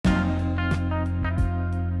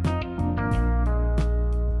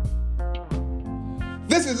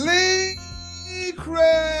This is Lee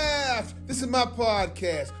Craft. This is my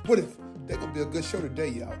podcast. What if there's going to be a good show today,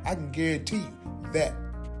 y'all? I can guarantee you that.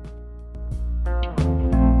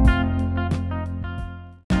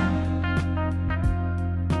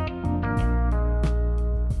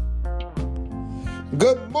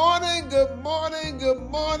 Good morning, good morning, good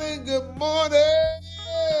morning, good morning.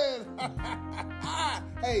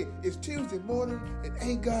 Hey, it's Tuesday morning, and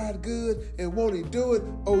ain't God good, and won't he do it?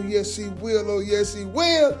 Oh, yes, he will. Oh, yes, he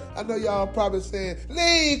will. I know y'all probably saying,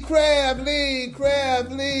 Lee Craft, Lee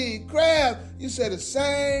Craft, Lee Craft. You say the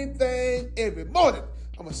same thing every morning.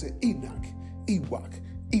 I'm going to say Enoch, Ewok,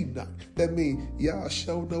 Enoch. That means y'all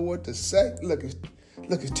sure know what to say. Look, it's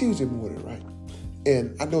Tuesday morning, right?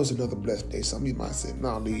 And I know it's another blessed day. Some of you might say,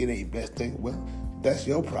 no, Lee, it ain't a blessed day. Well, that's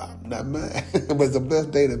your problem, not mine. But it's a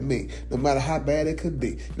blessed day to me, no matter how bad it could be.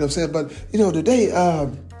 You know what I'm saying? But, today, I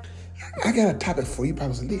got a topic for you.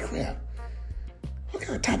 Probably say, Lee Craft, what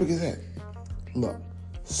kind of topic is that? Look,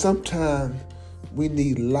 sometimes we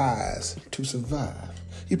need lies to survive.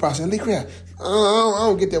 You probably say, Lee Craft, I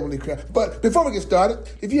don't get that with Lee Craft. But before we get started,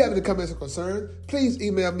 if you have any comments or concerns, please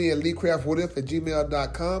email me at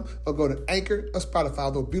leecraftwhatif@gmail.com or go to Anchor or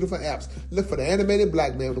Spotify, those beautiful apps. Look for the animated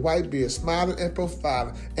black man with a white beard, smiling and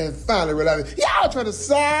profiling, and finally realizing, y'all trying to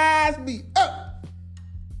size me up.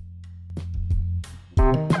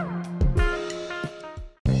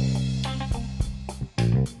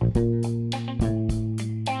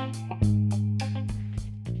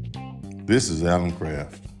 This is Alan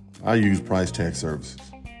Craft. I use Price Tax Services.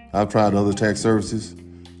 I've tried other tax services.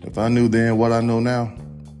 If I knew then what I know now,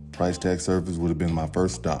 Price Tax Services would have been my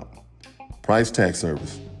first stop. Price Tax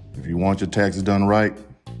Service. If you want your taxes done right,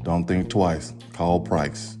 don't think twice. Call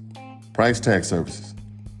Price. Price Tax Services.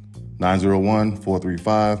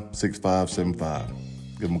 901-435-6575.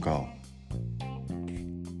 Give them a call.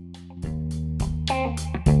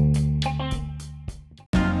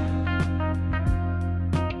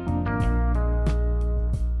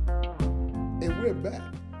 Back.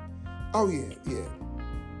 Oh, yeah.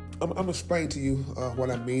 I'm going to explain to you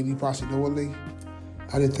what I mean. You probably know what, Lee?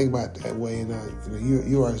 I didn't think about it that way, and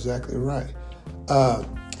you are exactly right.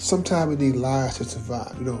 Sometimes we need lies to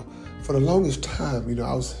survive. For the longest time, I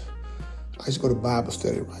used to go to Bible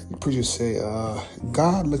study, right? The preacher say,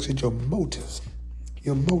 God looks at your motives.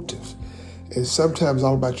 And sometimes it's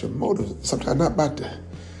all about your motives. Sometimes not about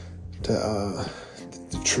the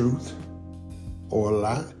truth or a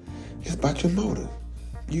lie. It's about your motive.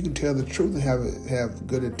 You can tell the truth and have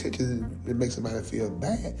good intentions and make somebody feel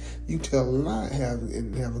bad. You can tell a lie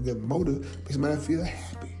and have a good motive, make somebody feel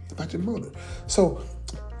happy. It's about your motive. So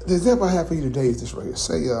the example I have for you today is this right here.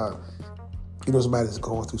 Say, somebody's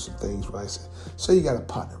going through some things, right? Say you got a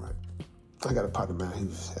partner, right? I got a partner, man.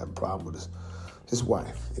 He's having a problem with his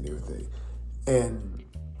wife and everything. And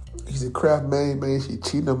he's a Craft man. She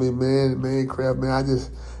cheating on me, man, Craft man. I just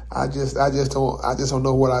don't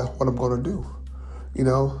know what I'm gonna do. I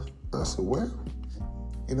said, well,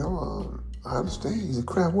 I understand. He said,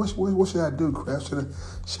 Craft, what should I do, Craft?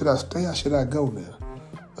 Should I stay or should I go now?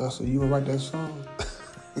 I said, you wanna write that song?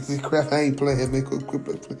 He said, Craft, I ain't playing, man. Quit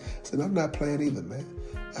playing. I said, I'm not playing either, man.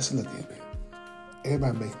 I said, look here, man.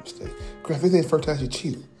 Everybody makes mistakes. Craft, this ain't the first time you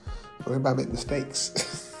cheated. Everybody make mistakes.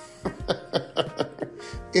 I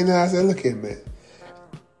said, look here, man.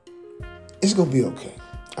 It's gonna be okay.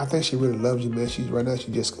 I think she really loves you, man. She's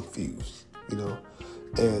just confused,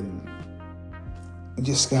 and you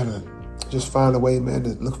just gotta find a way, man, to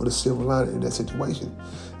look for the silver lining in that situation.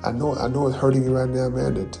 I know it's hurting you right now,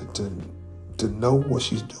 man, to know what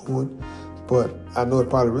she's doing, but I know it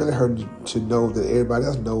probably really hurting you to know that everybody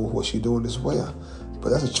else knows what she's doing as well. But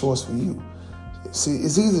that's a choice for you. See,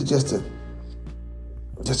 it's easy just to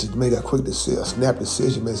make a quick decision, a snap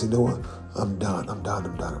decision, man. Say, you know what? I'm done.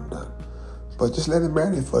 But just let it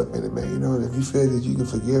marinate for a minute, man. And if you feel that you can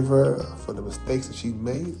forgive her for the mistakes that she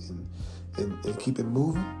made and keep it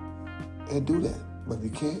moving, and do that. But if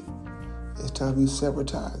you can't, it's time for you to sever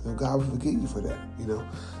ties. And God will forgive you for that, I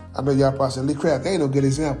know y'all probably say, Lee Craft, ain't no good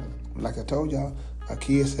example. Like I told y'all, my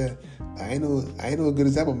kids said, I ain't no good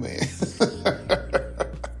example, man.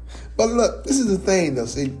 But look, this is the thing, though.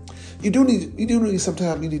 See, you do need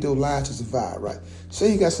sometimes you need those lies to survive, right?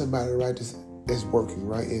 Say you got somebody, right, that's working,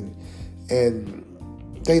 right, and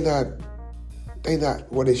they not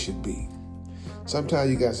where they should be. Sometimes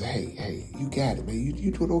you guys say, hey, you got it, man.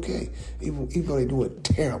 You doing okay, even though they doing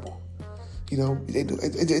terrible. They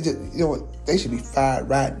should be fired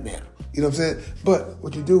right now. You know what I'm saying? But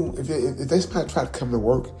what you do, if they try to come to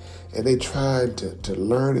work and they trying to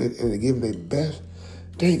learn it and they give their best,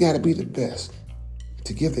 they ain't got to be the best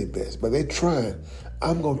to give their best. But they trying.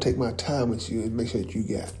 I'm going to take my time with you and make sure that you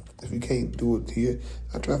got it. If you can't do it here,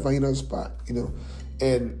 I'll try to find you another spot,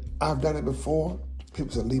 And I've done it before.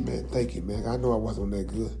 People say, Lee, man, thank you, man. I know I wasn't that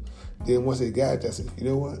good. Then once they got it, I said, you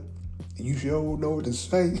know what? You sure know what to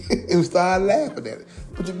say. And start laughing at it.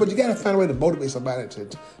 But you got to find a way to motivate somebody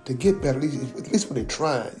to get better, at least when they're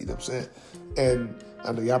trying, you know what I'm saying? And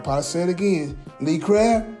I know y'all probably say it again, Lee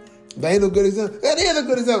Craft, they ain't no good example. That is a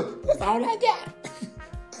good example. That's all I got.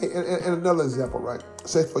 And another example, right?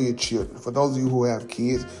 Say for your children, for those of you who have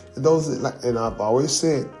kids, and and I've always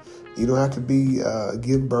said, you don't have to be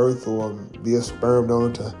give birth or be a sperm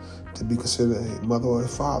donor to be considered a mother or a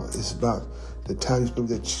father. It's about the time you spend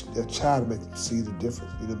with their child to make them see the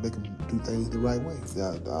difference. Make them do things the right way.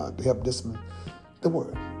 To help discipline the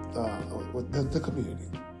word, the community,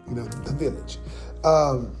 the village.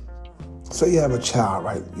 So you have a child,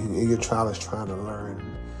 right? And your child is trying to learn,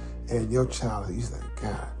 and your child, he's like,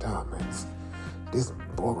 God, damn, man, this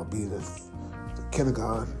boy gonna be in the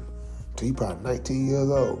kindergarten till he probably 19 years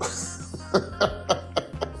old.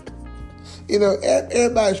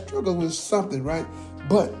 Everybody struggles with something, right?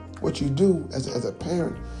 But what you do as a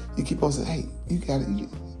parent, you keep on saying, hey, you got it.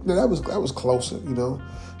 That was closer,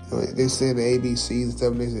 They said the ABCs and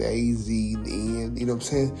stuff, and they said A, Z, and N, you know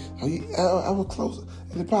what I'm saying? I was closer.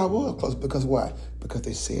 And it probably was closer because why? Because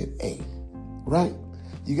they said A, right?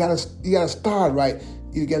 You gotta start right.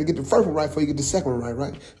 You gotta get the first one right before you get the second one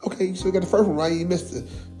right? Okay, you still got the first one right. You missed the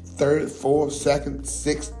third, fourth, second,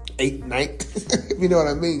 sixth, eighth, ninth. You know what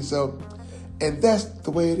I mean? So, and that's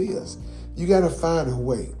the way it is. You gotta find a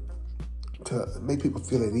way to make people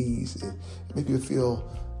feel at ease and make people feel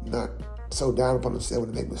not so down upon themselves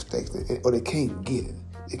when they make mistakes or they can't get it.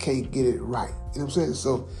 They can't get it right. You know what I'm saying?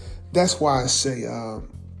 So that's why I say,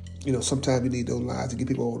 sometimes you need those lies to get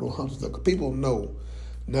people over those humps. Because people know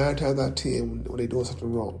 9 times out of 10 when they're doing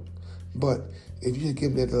something wrong. But if you just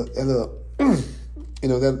give them that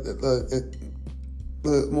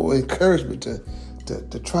little more encouragement to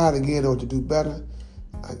try it again or to do better,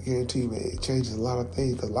 I guarantee you, man, it changes a lot of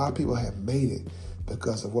things because a lot of people have made it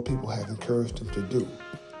because of what people have encouraged them to do.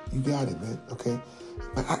 You got it, man. Okay,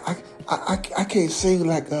 I can't sing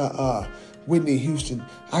like Whitney Houston.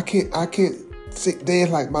 I can't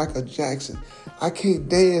dance like Michael Jackson. I can't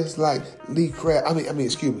dance like Lee Craft. I mean,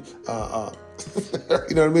 excuse me. You know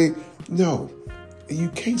what I mean? No, you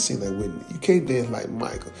can't sing like Whitney. You can't dance like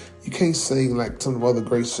Michael. You can't sing like some of the other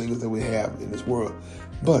great singers that we have in this world.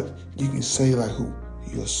 But you can sing like who?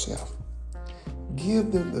 Yourself.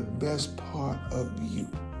 Give them the best part of you.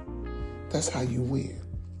 That's how you win.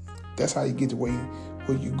 That's how you get to where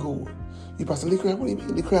you're going. You probably say, Lee Craft, what do you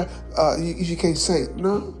mean, Lee Craft? You can't sing.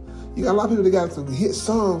 No. You got a lot of people that got some hit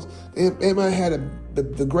songs. They might have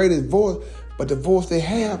the greatest voice, but the voice they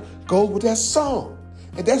have goes with that song.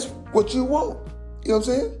 And that's what you want. You know what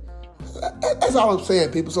I'm saying? That's all I'm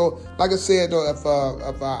saying, people. So, like I said, though, if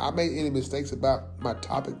I made any mistakes about my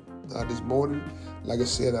topic this morning, like I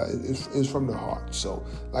said, it's from the heart. So,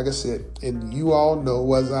 like I said, and you all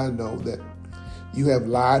know, as I know, that you have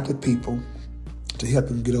lied to people to help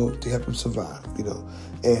them get over, to help them survive,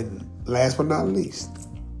 And last but not least,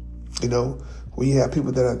 when you have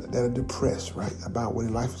people that are depressed, right, about where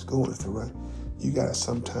their life is going through, right, you gotta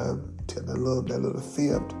sometimes tell that little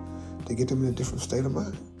fib to get them in a different state of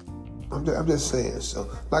mind. I'm just saying. So,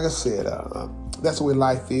 like I said, that's the way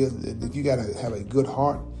life is. And you gotta have a good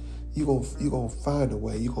heart. You gonna find a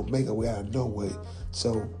way. You gonna make a way out of no way.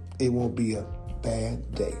 So it won't be a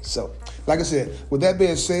bad day. So, like I said, with that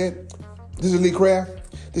being said, this is Lee Craft.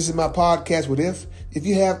 This is my podcast. If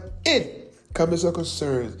you have any comments or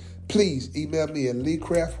concerns, please email me at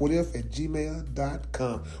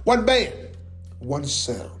leecraftwhatif@gmail.com. One band, one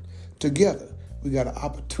sound. Together, we got an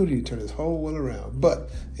opportunity to turn this whole world around. But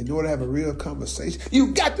in order to have a real conversation,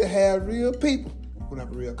 you got to have real people. We're going to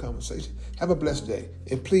have a real conversation. Have a blessed day.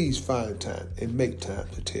 And please find time and make time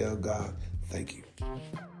to tell God thank you.